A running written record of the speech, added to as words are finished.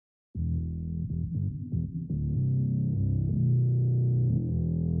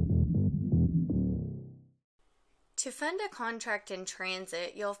To fund a contract in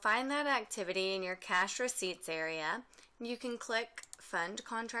transit, you'll find that activity in your cash receipts area. You can click Fund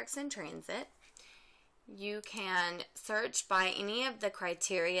Contracts in Transit. You can search by any of the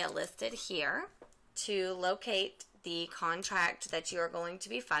criteria listed here to locate the contract that you are going to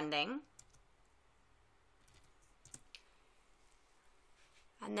be funding.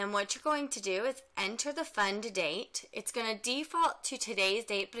 And then what you're going to do is enter the fund date. It's going to default to today's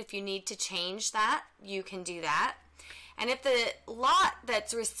date, but if you need to change that, you can do that. And if the lot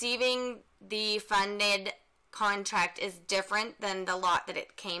that's receiving the funded contract is different than the lot that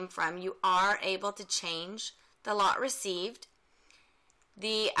it came from, you are able to change the lot received.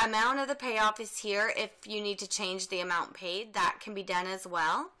 The amount of the payoff is here. If you need to change the amount paid, that can be done as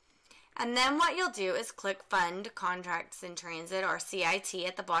well. And then what you'll do is click Fund Contracts in Transit, or CIT,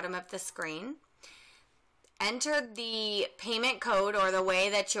 at the bottom of the screen. Enter the payment code, or the way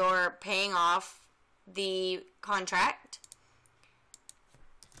that you're paying off the contract,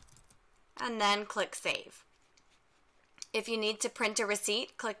 and then click Save. If you need to print a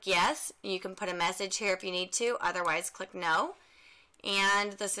receipt, click Yes. You can put a message here if you need to, otherwise click No.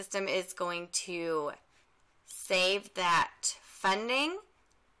 And the system is going to save that funding.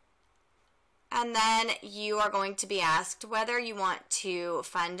 And then you are going to be asked whether you want to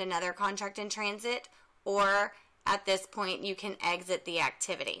fund another contract in transit, or at this point you can exit the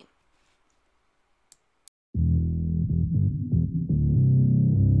activity.